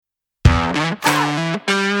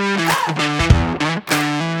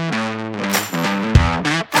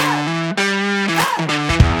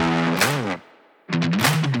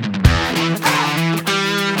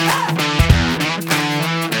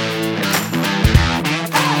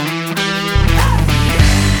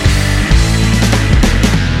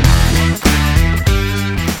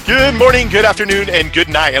morning, good afternoon, and good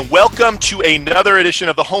night, and welcome to another edition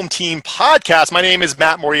of the Home Team Podcast. My name is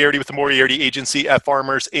Matt Moriarty with the Moriarty Agency at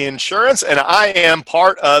Farmers Insurance, and I am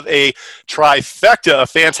part of a trifecta of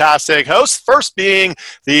fantastic hosts. First being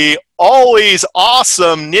the always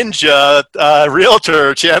awesome ninja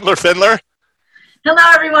realtor, Chandler Findler. Hello,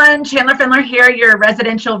 everyone. Chandler Findler here, your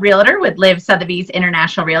residential realtor with Liv Sotheby's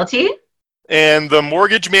International Realty. And the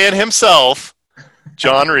mortgage man himself,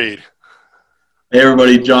 John Reed. Hey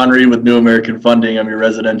everybody, John Reed with New American Funding. I'm your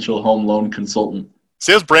residential home loan consultant.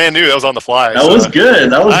 See, it was brand new. That was on the fly. That was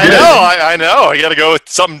good. I know. I got to go with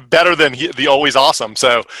something better than the always awesome.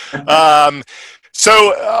 So,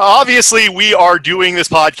 obviously we are doing this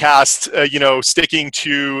podcast, sticking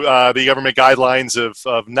to the government guidelines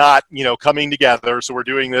of not, coming together. So we're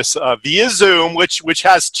doing this via Zoom, which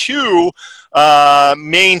has two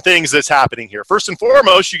main things that's happening here. First and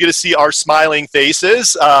foremost, you get to see our smiling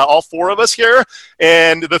faces, all four of us here,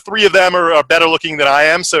 and the three of them are better looking than I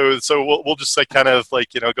am. So we'll just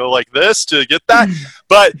go like this to get that.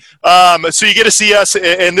 But so you get to see us,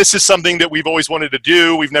 and this is something that we've always wanted to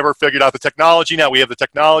do. We've never figured out the technology. Now we have the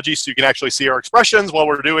technology, so you can actually see our expressions while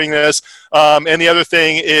we're doing this. And the other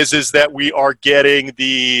thing is that we are getting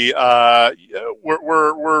the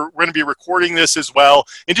we're going to be recording this as well,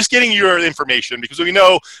 and just getting your information, because we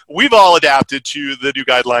know we've all adapted to the new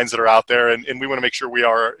guidelines that are out there, and we want to make sure we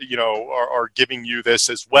are giving you this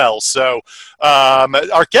as well. So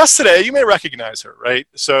our guest today, you may recognize her, right?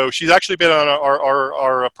 So she's actually been on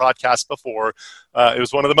our podcast before. It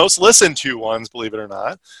was one of the most listened to ones, believe it or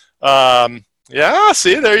not. Yeah,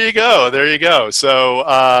 see, there you go. So,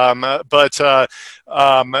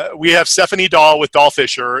 we have Stephanie Dahl with Dahl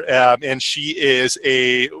Fisher, and she is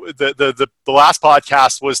the last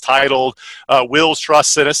podcast was titled Wills,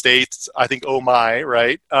 Trusts, and Estates. I think, oh my,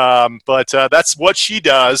 right? That's what she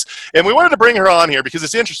does, and we wanted to bring her on here because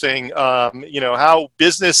it's interesting, how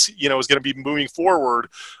business, is going to be moving forward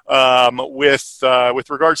with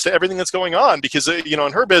regards to everything that's going on. Because in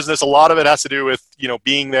her business, a lot of it has to do with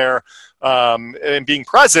being there. And being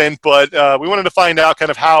present, but we wanted to find out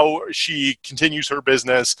kind of how she continues her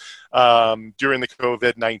business during the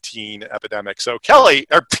COVID-19 epidemic. So Kelly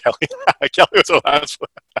was the last one.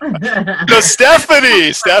 So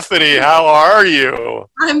Stephanie, how are you?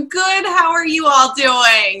 I'm good. How are you all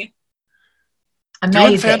doing? Amazing.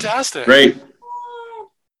 Doing fantastic. Great.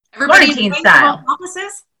 Everybody Quarantine enjoying their style. home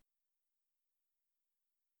offices?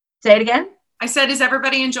 Say it again. I said, is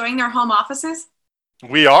everybody enjoying their home offices?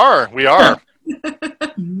 We are. It'll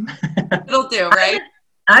do, right?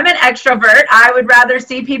 I'm an extrovert. I would rather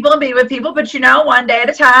see people and be with people, but one day at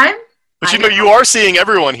a time. But you are seeing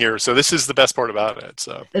everyone here, so this is the best part about it.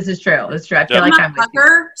 So This is true. I feel Yeah. like I'm I'm a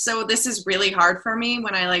hugger, so this is really hard for me.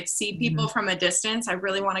 When I see people from a distance, I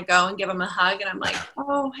really want to go and give them a hug, and I'm like,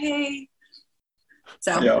 oh, hey.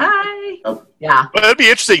 So Yeah. Hi. Oh. Yeah. But it'd be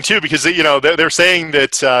interesting too, because they're saying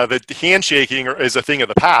that that handshaking is a thing of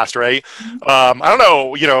the past, right? I don't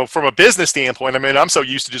know, from a business standpoint. I mean, I'm so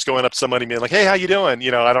used to just going up to somebody and being like, "Hey, how you doing?"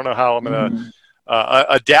 I don't know how I'm gonna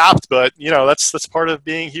adapt, but that's part of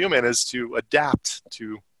being human, is to adapt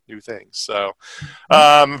to new things. So,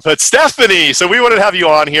 but Stephanie, so we wanted to have you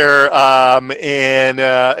on here and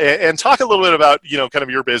talk a little bit about kind of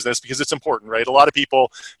your business, because it's important, right? A lot of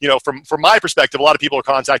people, from my perspective, a lot of people are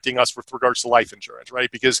contacting us with regards to life insurance,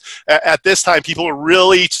 right? Because at this time, people are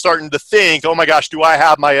really starting to think, oh my gosh, do I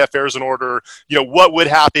have my affairs in order? What would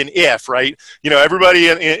happen if, right? Everybody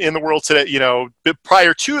in the world today,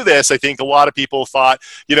 prior to this, I think a lot of people thought,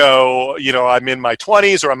 I'm in my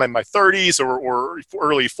 20s or I'm in my 30s or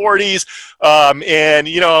early 40s, and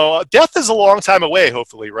death is a long time away,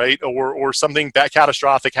 hopefully, right? Or something that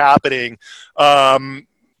catastrophic happening. I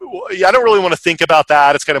don't really want to think about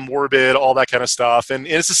that. It's kind of morbid, all that kind of stuff, and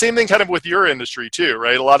it's the same thing kind of with your industry too,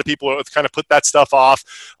 right? A lot of people kind of put that stuff off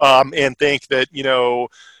and think that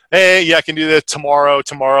hey, yeah, I can do that tomorrow.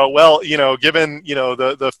 Well, given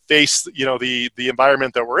the face, the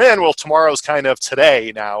environment that we're in, well, tomorrow's kind of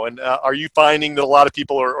today now. And are you finding that a lot of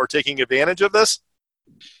people are taking advantage of this?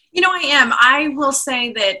 I am. I will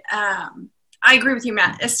say that I agree with you,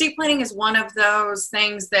 Matt. Estate planning is one of those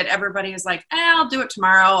things that everybody is like, I'll do it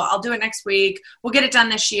tomorrow. I'll do it next week. We'll get it done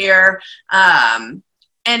this year. And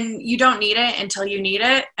you don't need it until you need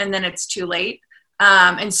it, and then it's too late.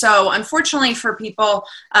 And so unfortunately for people,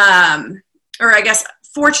 or I guess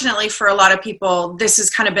fortunately for a lot of people, this has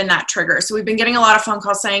kind of been that trigger. So we've been getting a lot of phone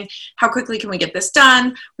calls saying, how quickly can we get this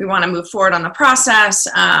done? We want to move forward on the process.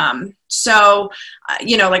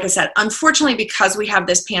 Like I said, unfortunately, because we have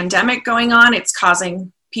this pandemic going on, it's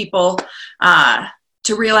causing people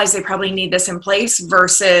to realize they probably need this in place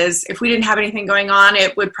versus if we didn't have anything going on,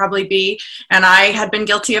 it would probably be, and I had been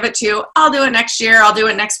guilty of it too, I'll do it next year, I'll do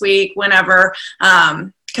it next week, whenever,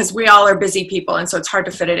 because we all are busy people, and so it's hard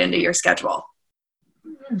to fit it into your schedule.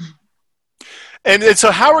 And so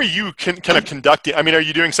how are you kind of conducting? I mean, are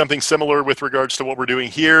you doing something similar with regards to what we're doing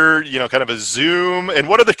here, kind of a Zoom? And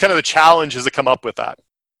what are the kind of the challenges that come up with that?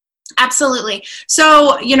 Absolutely.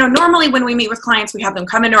 So, normally when we meet with clients, we have them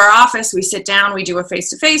come into our office, we sit down, we do a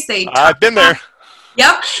face-to-face. I've been there.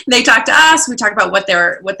 Yep. They talk to us. We talk about what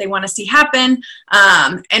they want to see happen.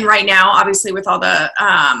 And right now, obviously, with all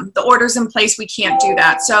the orders in place, we can't do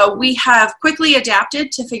that. So we have quickly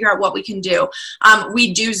adapted to figure out what we can do.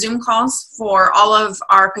 We do Zoom calls for all of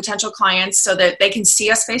our potential clients so that they can see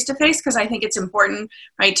us face to face, because I think it's important,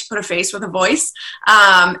 right, to put a face with a voice.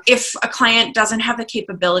 If a client doesn't have the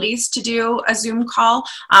capabilities to do a Zoom call,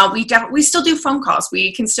 we still do phone calls.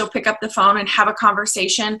 We can still pick up the phone and have a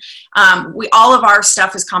conversation. All of our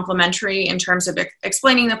stuff is complimentary in terms of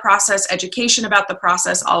explaining the process, education about the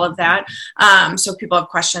process, all of that. So if people have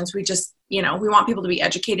questions, we just, we want people to be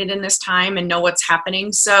educated in this time and know what's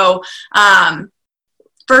happening. So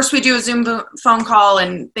first we do a Zoom phone call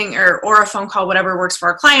or a phone call, whatever works for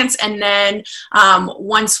our clients. And then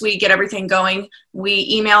once we get everything going, we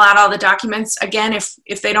email out all the documents. Again,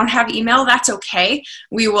 if they don't have email, that's okay.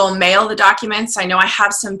 We will mail the documents. I know I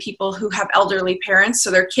have some people who have elderly parents,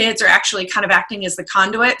 so their kids are actually kind of acting as the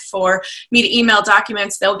conduit for me to email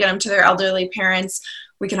documents. They'll get them to their elderly parents.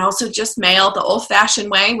 We can also just mail the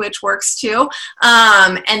old-fashioned way, which works too.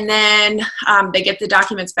 And then they get the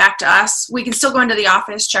documents back to us. We can still go into the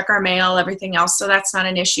office, check our mail, everything else, so that's not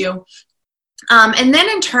an issue. And then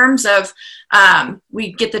in terms of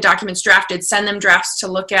we get the documents drafted, send them drafts to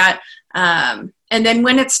look at, and then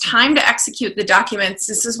when it's time to execute the documents,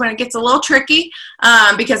 this is when it gets a little tricky,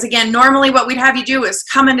 because again, normally what we'd have you do is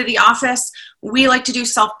come into the office. We like to do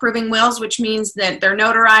self-proving wills, which means that they're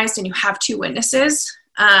notarized and you have two witnesses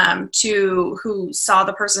who saw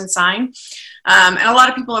the person sign. And a lot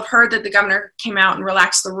of people have heard that the governor came out and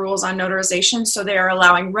relaxed the rules on notarization, so they are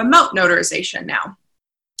allowing remote notarization now,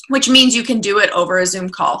 which means you can do it over a Zoom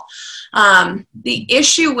call. The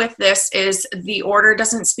issue with this is the order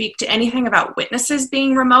doesn't speak to anything about witnesses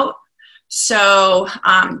being remote. So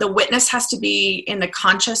the witness has to be in the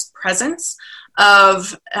conscious presence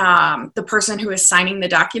of the person who is signing the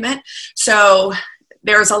document. So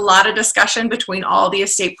there's a lot of discussion between all the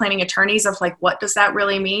estate planning attorneys of what does that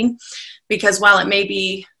really mean? Because while it may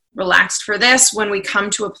be relaxed for this, when we come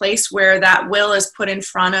to a place where that will is put in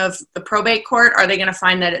front of the probate court, are they going to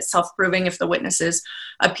find that it's self-proving if the witnesses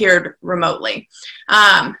appeared remotely?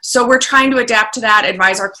 So we're trying to adapt to that,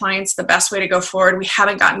 advise our clients the best way to go forward. We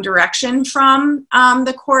haven't gotten direction from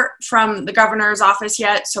the court, from the governor's office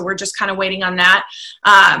yet, so we're just kind of waiting on that.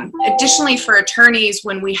 Additionally, for attorneys,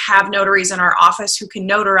 when we have notaries in our office who can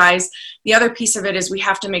notarize, the other piece of it is we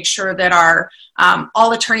have to make sure that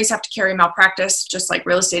all attorneys have to carry malpractice, just like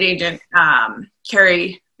real estate agent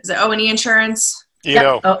carry, is it O&E insurance?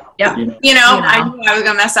 Oh, yeah. I knew I was going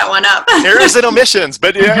to mess that one up. Errors and omissions,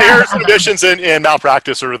 but errors and omissions and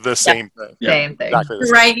malpractice are the same thing. Same thing. Exactly the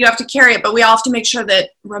same. Right, you have to carry it, but we all have to make sure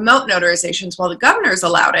that remote notarizations, while the governor's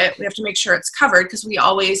allowed it, we have to make sure it's covered, because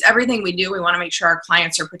everything we do, we want to make sure our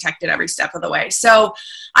clients are protected every step of the way. So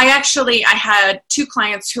I had two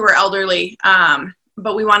clients who were elderly,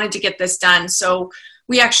 but we wanted to get this done. So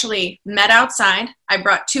we actually met outside. I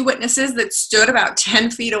brought two witnesses that stood about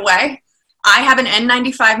 10 feet away. I have an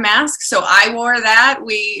N95 mask, so I wore that.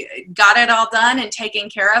 We got it all done and taken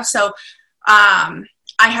care of. So I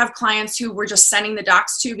have clients who we're just sending the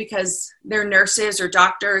docs to because they're nurses or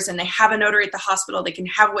doctors and they have a notary at the hospital. They can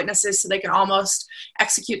have witnesses, so they can almost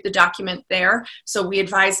execute the document there. So we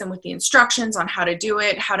advise them with the instructions on how to do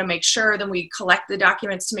it, how to make sure. Then we collect the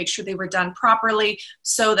documents to make sure they were done properly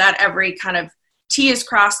so that every kind of T is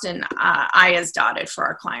crossed and I is dotted for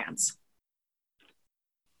our clients.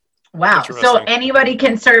 Wow. So anybody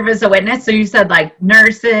can serve as a witness. So you said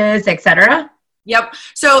nurses, etc. Yep.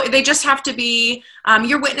 So they just have to be,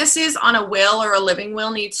 your witnesses on a will or a living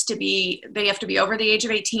will they have to be over the age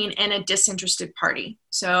of 18 and a disinterested party.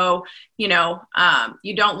 So, you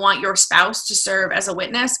don't want your spouse to serve as a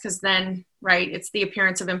witness, because then, right, it's the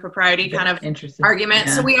appearance of impropriety kind of argument.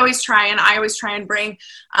 Yeah. So I always try and bring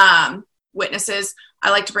witnesses. I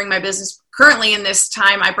like to bring my business. Currently in this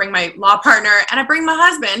time, I bring my law partner and I bring my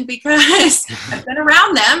husband, because I've been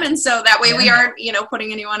around them. And so that way we aren't,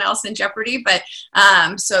 putting anyone else in jeopardy. But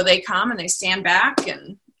so they come and they stand back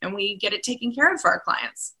and we get it taken care of for our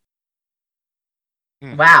clients.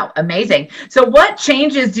 Wow, amazing. So what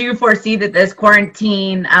changes do you foresee that this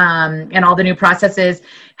quarantine and all the new processes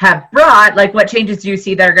have brought? Like, what changes do you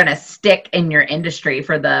see that are going to stick in your industry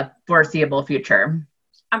for the foreseeable future?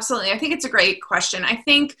 Absolutely. I think it's a great question. I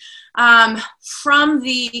think from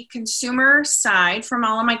the consumer side, from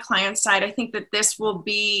all of my clients' side, I think that this will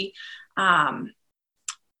be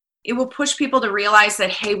it will push people to realize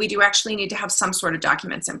that, hey, we do actually need to have some sort of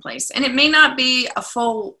documents in place. And it may not be a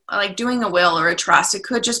full, like doing a will or a trust. It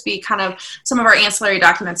could just be kind of some of our ancillary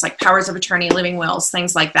documents like powers of attorney, living wills,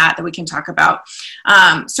 things like that we can talk about.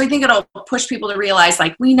 So I think it'll push people to realize,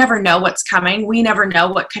 like, we never know what's coming. We never know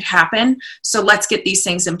what could happen. So let's get these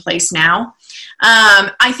things in place now.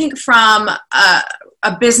 I think from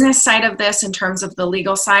a business side of this, in terms of the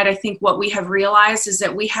legal side, I think what we have realized is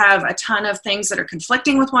that we have a ton of things that are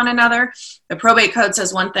conflicting with one another. The probate code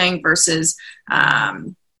says one thing versus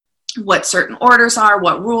what certain orders are,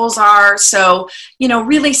 what rules are. So,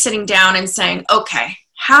 really sitting down and saying, okay,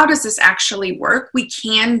 how does this actually work? We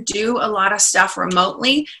can do a lot of stuff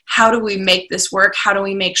remotely. How do we make this work? How do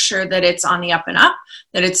we make sure that it's on the up and up,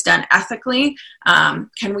 that it's done ethically?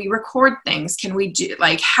 Can we record things? Can we do,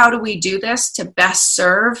 how do we do this to best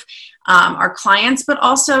serve our clients, but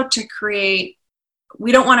also to create,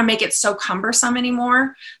 we don't want to make it so cumbersome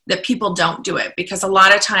anymore that people don't do it. Because a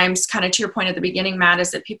lot of times, kind of to your point at the beginning, Matt,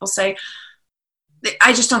 is that people say,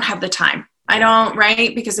 I just don't have the time. I don't,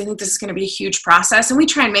 right? Because I think this is going to be a huge process, and we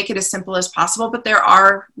try and make it as simple as possible, but there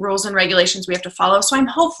are rules and regulations we have to follow. So I'm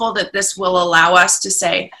hopeful that this will allow us to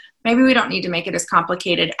say, maybe we don't need to make it as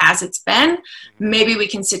complicated as it's been. Maybe we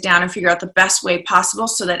can sit down and figure out the best way possible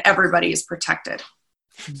so that everybody is protected.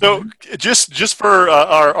 So just for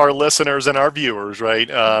our listeners and our viewers, right?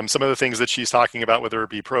 Some of the things that she's talking about, whether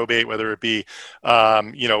it be probate, whether it be,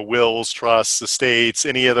 wills, trusts, estates,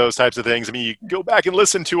 any of those types of things. I mean, you go back and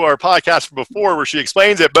listen to our podcast before where she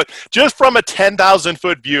explains it, but just from a 10,000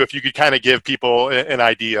 foot view, if you could kind of give people an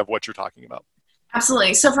idea of what you're talking about.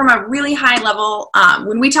 Absolutely. So from a really high level,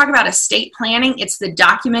 when we talk about estate planning, it's the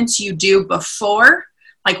documents you do before,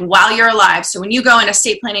 like while you're alive. So when you go in,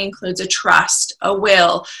 estate planning includes a trust, a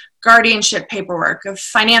will, guardianship paperwork, a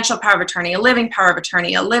financial power of attorney, a living power of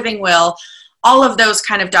attorney, a living will, all of those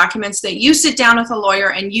kind of documents that you sit down with a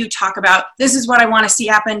lawyer and you talk about, this is what I want to see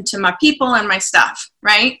happen to my people and my stuff,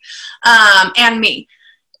 right? And me.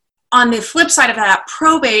 On the flip side of that,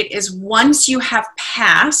 probate is once you have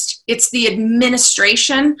passed, it's the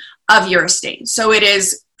administration of your estate. So it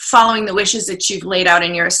is following the wishes that you've laid out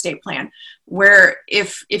in your estate plan. Where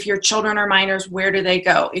if your children are minors, where do they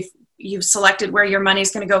go? If you've selected where your money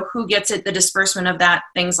is going to go, who gets it, the disbursement of that,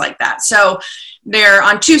 things like that. So they're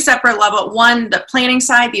on two separate levels. One, the planning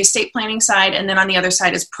side, the estate planning side, and then on the other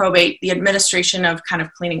side is probate, the administration of kind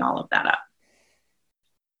of cleaning all of that up.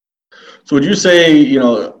 So would you say,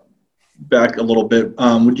 back a little bit,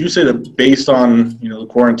 would you say that based on, the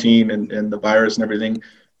quarantine and the virus and everything,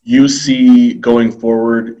 you see going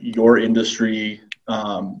forward your industry,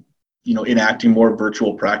 enacting more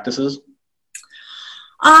virtual practices?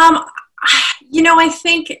 I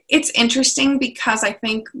think it's interesting because I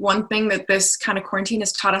think one thing that this kind of quarantine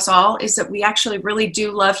has taught us all is that we actually really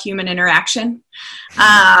do love human interaction.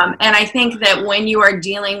 And I think that when you are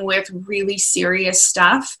dealing with really serious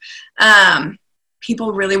stuff,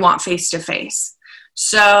 people really want face-to-face.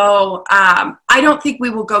 So I don't think we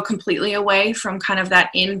will go completely away from kind of that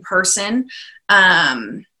in-person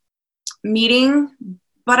meeting.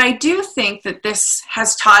 But I do think that this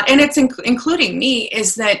has taught, and it's including me,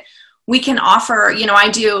 is that we can offer, I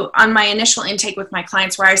do on my initial intake with my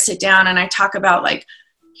clients where I sit down and I talk about like,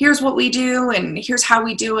 here's what we do and here's how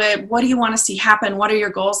we do it. What do you want to see happen? What are your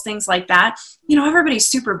goals? Things like that. Everybody's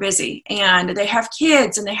super busy and they have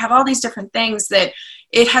kids and they have all these different things that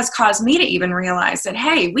it has caused me to even realize that,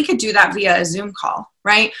 hey, we could do that via a Zoom call,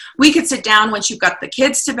 right? We could sit down once you've got the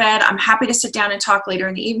kids to bed. I'm happy to sit down and talk later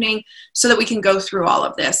in the evening so that we can go through all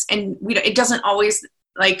of this. And it doesn't always,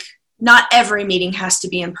 not every meeting has to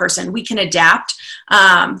be in person. We can adapt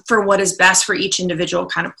for what is best for each individual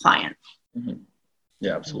kind of client. Mm-hmm.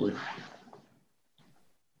 Yeah, absolutely.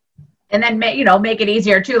 And then, make it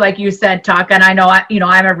easier too. Like you said, and I know,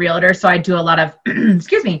 I'm a realtor, so I do a lot of,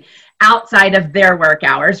 outside of their work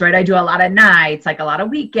hours, right? I do a lot of nights, like a lot of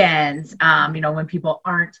weekends, when people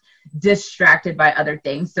aren't distracted by other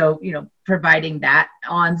things. So, providing that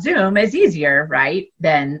on Zoom is easier, right?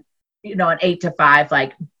 Than, an 8 to 5,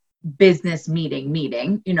 business meeting,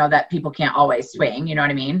 that people can't always swing. You know what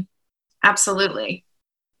I mean? Absolutely.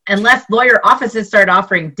 Unless lawyer offices start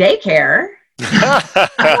offering daycare,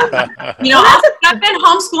 I've been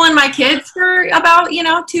homeschooling my kids for about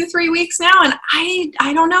 2-3 weeks now, and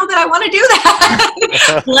I don't know that I want to do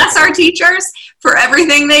that. Bless our teachers for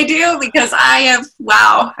everything they do, because I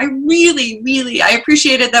really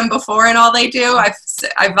appreciated them before and all they do.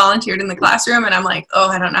 I've volunteered in the classroom, and I'm like, oh,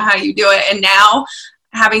 I don't know how you do it. And now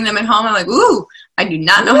having them at home, I'm like, ooh, I do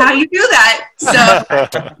not know how you do that. So,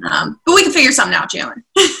 but we can figure something out, Chandler.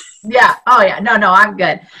 Yeah. Oh yeah. No, I'm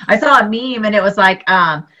good. I saw a meme and it was like,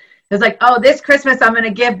 oh, this Christmas I'm going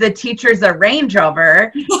to give the teachers a Range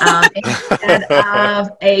Rover instead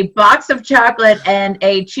of a box of chocolate and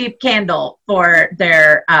a cheap candle for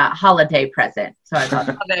their holiday present. So I thought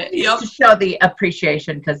to show the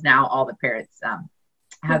appreciation, because now all the parents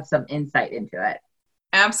have some insight into it.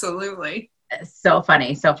 Absolutely. So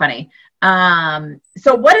funny. So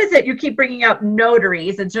what is it? You keep bringing up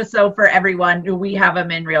notaries, and just so for everyone, we have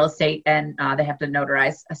them in real estate, and they have to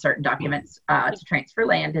notarize certain documents to transfer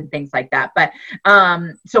land and things like that. But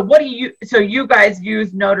so you guys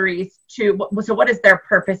use notaries so what is their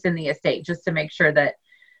purpose in the estate, just to make sure that.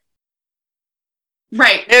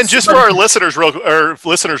 Right. And just for our listeners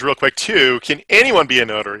real quick too, can anyone be a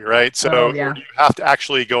notary, right? So you have to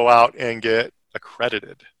actually go out and get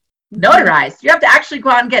accredited. Notarized. You have to actually go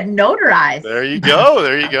out and get notarized. There you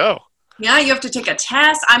go. Yeah, you have to take a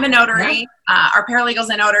test. I'm a notary. Our paralegal's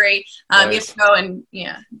a notary. Nice. You have to go and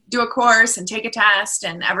do a course and take a test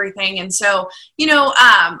and everything. And so,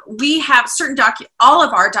 we have certain all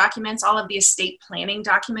of our documents, all of the estate planning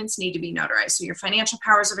documents need to be notarized. So your financial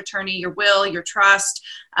powers of attorney, your will, your trust,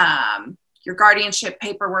 your guardianship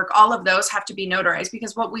paperwork, all of those have to be notarized,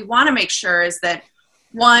 because what we want to make sure is that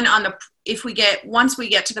once we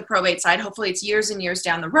get to the probate side, hopefully it's years and years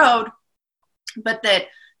down the road, but that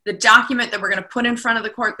the document that we're going to put in front of the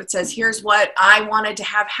court that says, here's what I wanted to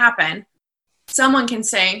have happen, someone can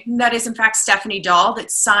say, that is in fact Stephanie Dahl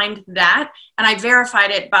that signed that, and I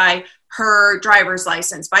verified it by her driver's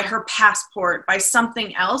license, by her passport, by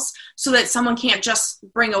something else, so that someone can't just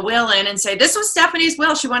bring a will in and say, this was Stephanie's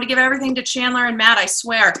will. She wanted to give everything to Chandler and Matt, I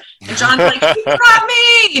swear. And John's like, you got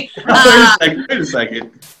me! Wait a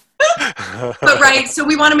second. But right, so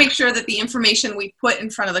we want to make sure that the information we put in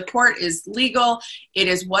front of the court is legal. It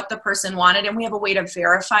is what the person wanted, and we have a way to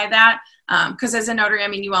verify that. Because as a notary,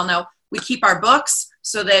 you all know, we keep our books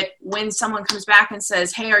so that when someone comes back and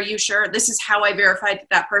says, hey, are you sure? This is how I verified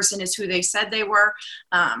that person is who they said they were.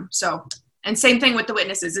 And same thing with the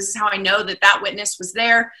witnesses. This is how I know that witness was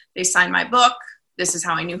there. They signed my book. This is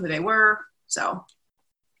how I knew who they were. So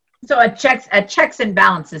a checks and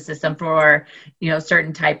balances system for,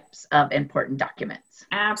 certain types of important documents.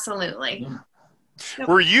 Absolutely. Yeah.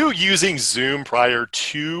 Were you using Zoom prior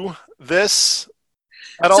to this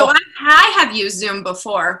at all? So I have used Zoom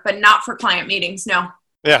before, but not for client meetings. No.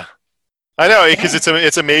 Yeah, I know, because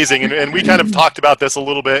it's amazing. And we kind of talked about this a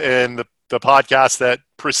little bit in the podcast that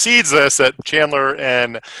precedes this, that Chandler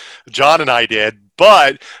and John and I did.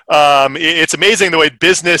 But it's amazing the way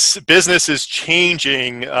business is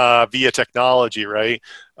changing via technology, right?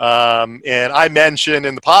 And I mentioned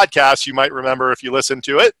in the podcast, you might remember if you listened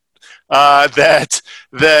to it,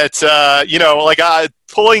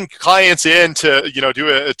 pulling clients in to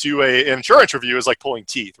do an insurance review is like pulling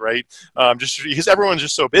teeth, right? Just because everyone's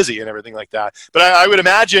just so busy and everything like that. But I would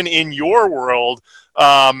imagine in your world,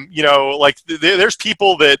 there's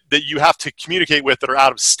people that you have to communicate with that are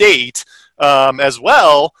out of state as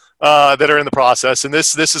well, that are in the process. And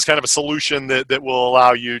this is kind of a solution that will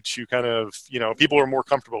allow you to kind of, people are more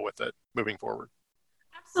comfortable with it moving forward.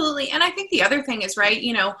 Absolutely. And I think the other thing is, right,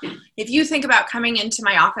 if you think about coming into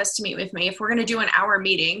my office to meet with me, if we're going to do an hour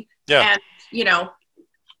meeting, and,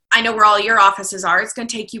 I know where all your offices are, it's going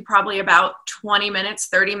to take you probably about 20 minutes,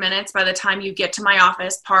 30 minutes by the time you get to my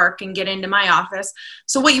office, park and get into my office.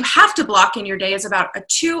 So what you have to block in your day is about a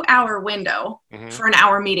 2-hour window for an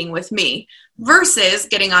hour meeting with me versus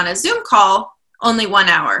getting on a Zoom call, only 1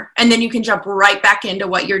 hour. And then you can jump right back into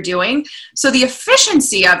what you're doing. So the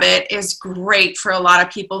efficiency of it is great for a lot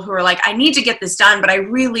of people who are like, I need to get this done, but I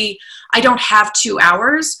don't have 2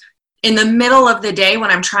 hours in the middle of the day when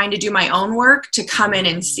I'm trying to do my own work to come in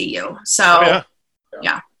and see you. So,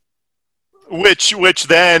 yeah. Which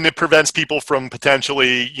then it prevents people from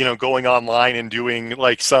potentially, going online and doing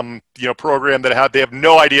like some, program that they have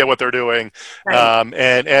no idea what they're doing. Right.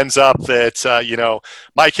 And ends up that,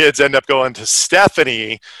 my kids end up going to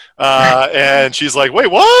Stephanie and she's like, wait,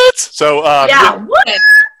 what? So, what?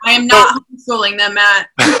 I am not homeschooling them, Matt.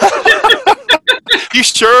 You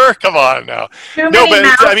sure? Come on now. No, but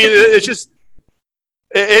it's just,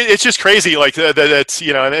 It's just crazy, like that's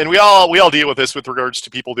and we all deal with this with regards to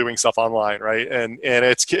people doing stuff online, right? And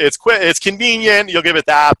it's convenient, you'll give it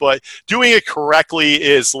that, but doing it correctly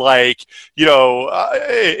is like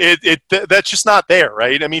that's just not there,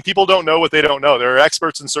 right? I mean, people don't know what they don't know. There are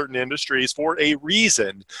experts in certain industries for a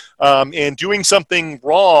reason, and doing something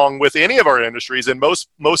wrong with any of our industries, and most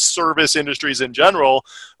service industries in general,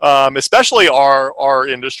 especially our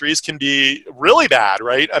industries, can be really bad,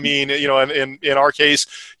 right? I mean, in our case,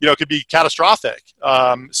 it could be catastrophic.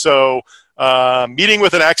 So meeting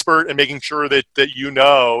with an expert and making sure that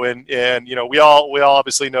and we all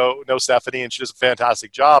obviously know Stephanie, and she does a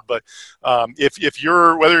fantastic job. But if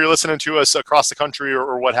whether you're listening to us across the country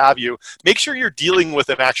or what have you, make sure you're dealing with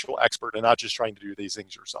an actual expert and not just trying to do these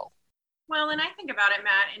things yourself. Well, and I think about it,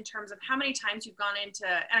 Matt, in terms of how many times you've gone into,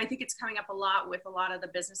 and I think it's coming up a lot with a lot of the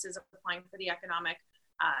businesses applying for the economic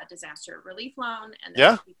disaster relief loan and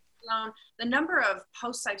the loan, the number of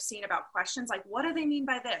posts I've seen about questions like, what do they mean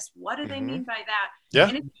by this? What do they mean by that? Yeah.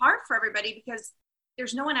 And it's hard for everybody because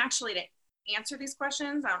there's no one actually to answer these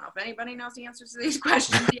questions. I don't know if anybody knows the answers to these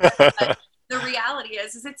questions yet, but the reality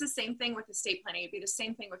is it's the same thing with estate planning. It'd be the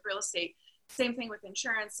same thing with real estate, same thing with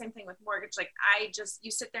insurance, same thing with mortgage. Like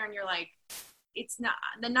you sit there and you're like, it's not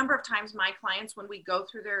the number of times my clients, when we go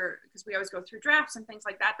through because we always go through drafts and things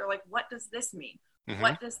like that, they're like, what does this mean?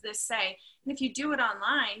 What does this say? And if you do it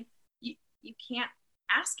online, you can't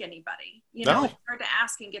ask anybody. It's hard to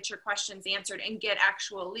ask and get your questions answered and get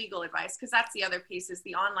actual legal advice, because that's the other piece is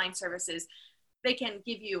the online services. They can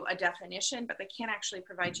give you a definition, but they can't actually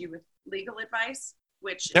provide you with legal advice,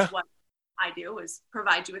 which is what I do, is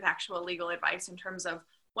provide you with actual legal advice in terms of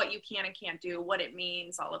what you can and can't do, what it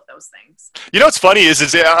means, all of those things. What's funny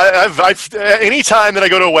is I've anytime that I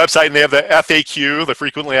go to a website and they have the FAQ, the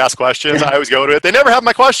frequently asked questions, I always go to it. They never have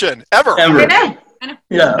my question ever. I know.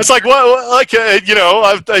 Yeah. It's like,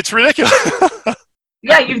 it's ridiculous.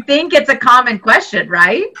 Yeah, you think it's a common question,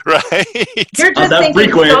 right? Right. You're just that thinking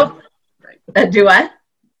frequent. Do what?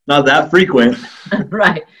 Not that frequent.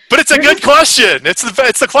 Right. But it's a good question. It's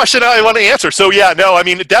the question I want to answer. So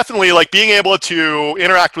definitely like being able to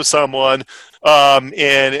interact with someone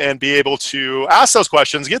and be able to ask those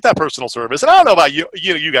questions, get that personal service. And I don't know about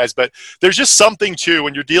you guys, but there's just something too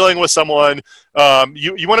when you're dealing with someone.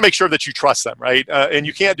 You want to make sure that you trust them, right? And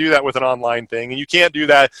you can't do that with an online thing, and you can't do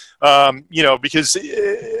that, because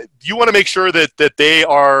you want to make sure that they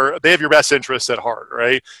have your best interests at heart,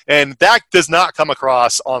 right? And that does not come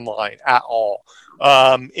across online at all.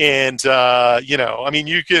 You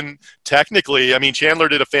can technically, Chandler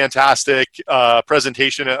did a fantastic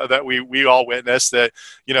presentation that we all witnessed, that,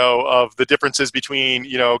 of the differences between,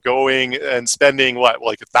 going and spending like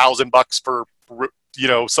 $1,000 for,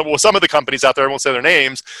 some of the companies out there, I won't say their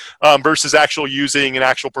names, versus using an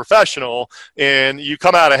actual professional, and you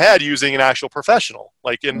come out ahead using an actual professional.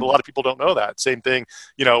 And a lot of people don't know that. Same thing,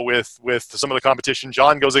 with some of the competition.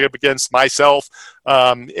 John goes up against myself,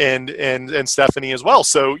 and Stephanie as well.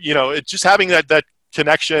 So, it's just having that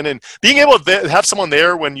connection and being able to have someone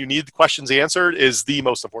there when you need the questions answered is the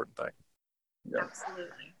most important thing. Yeah. Absolutely.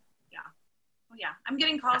 Yeah, I'm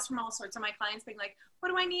getting calls from all sorts of my clients being like, what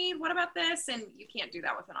do I need? What about this? And you can't do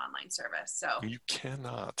that with an online service. So you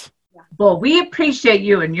cannot. Yeah. Well, we appreciate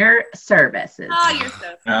you and your services. Oh, you're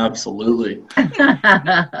so Absolutely.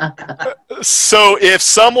 So if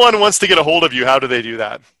someone wants to get a hold of you, how do they do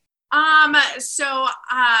that?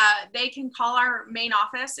 They can call our main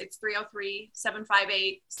office. It's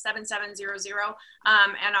 303-758-7700.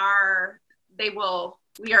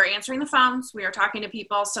 We are answering the phones. We are talking to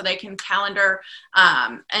people so they can calendar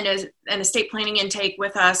an estate planning intake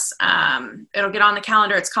with us. It'll get on the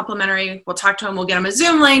calendar. It's complimentary. We'll talk to them. We'll get them a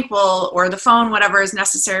Zoom link, or the phone, whatever is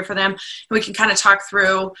necessary for them. And we can kind of talk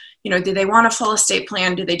through, do they want a full estate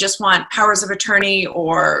plan? Do they just want powers of attorney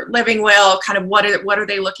or living will? Kind of what are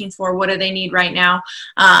they looking for? What do they need right now?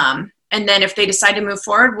 And then if they decide to move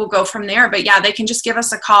forward, we'll go from there. But yeah, they can just give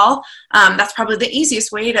us a call. That's probably the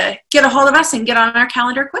easiest way to get a hold of us and get on our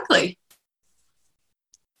calendar quickly.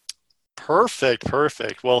 Perfect.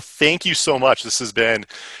 Well, thank you so much. This has been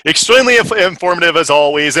extremely informative as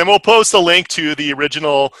always, and we'll post a link to the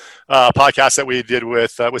original podcast that we did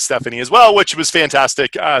with Stephanie as well, which was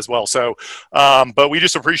fantastic as well. So, but we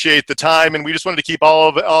just appreciate the time, and we just wanted to keep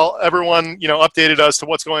everyone updated as to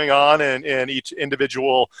what's going on in each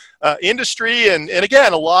individual industry. And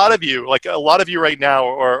again, a lot of you right now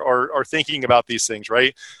are thinking about these things,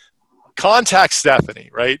 right? Contact Stephanie,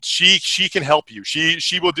 right? She can help you. She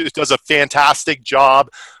does a fantastic job,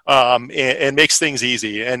 and makes things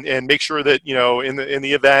easy, and make sure that in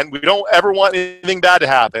the event, we don't ever want anything bad to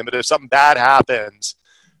happen, but if something bad happens,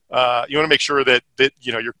 you want to make sure that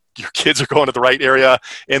you know your kids are going to the right area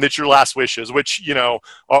and that your last wishes, which, you know,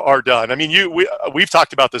 are done. I mean, we've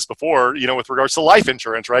talked about this before, you know, with regards to life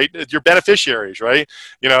insurance, right? Your beneficiaries, right?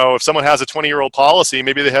 You know, if someone has a 20-year-old policy,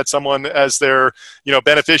 maybe they had someone as their, you know,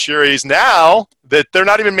 beneficiaries now that they're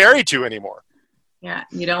not even married to anymore. Yeah,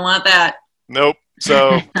 you don't want that. Nope.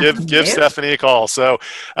 So give Stephanie a call. So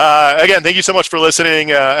again, thank you so much for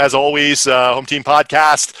listening. As always, Home Team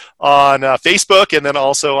Podcast on Facebook and then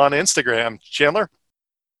also on Instagram. Chandler?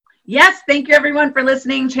 Yes, thank you everyone for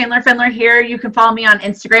listening. Chandler Fendler here. You can follow me on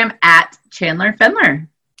Instagram at Chandler Fendler.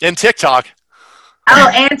 And TikTok.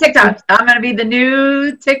 Oh, and TikTok. I'm going to be the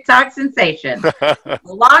new TikTok sensation. The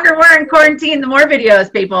longer we're in quarantine, the more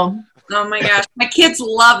videos, people. Oh my gosh. My kids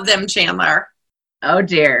love them, Chandler. Oh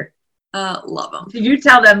dear. Love them. Did you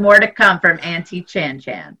tell them more to come from Auntie Chan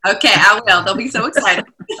Chan? Okay, I will. They'll be so excited.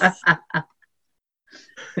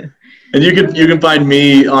 And you can find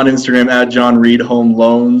me on Instagram at John Reed Home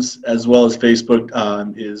Loans, as well as Facebook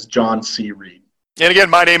is John C. Reed. And again,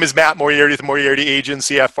 my name is Matt Moriarty, the Moriarty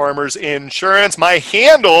Agency at Farmers Insurance. My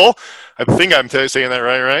handle, I think I'm saying that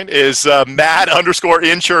right, is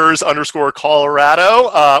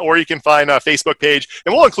Matt_Insurers_Colorado, or you can find a Facebook page,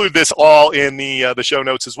 and we'll include this all in the show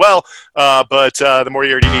notes as well, but the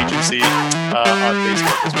Moriarty Agency on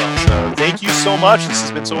Facebook as well. So thank you so much. This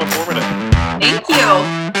has been so informative. Thank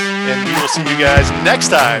you. And we will see you guys next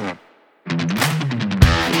time.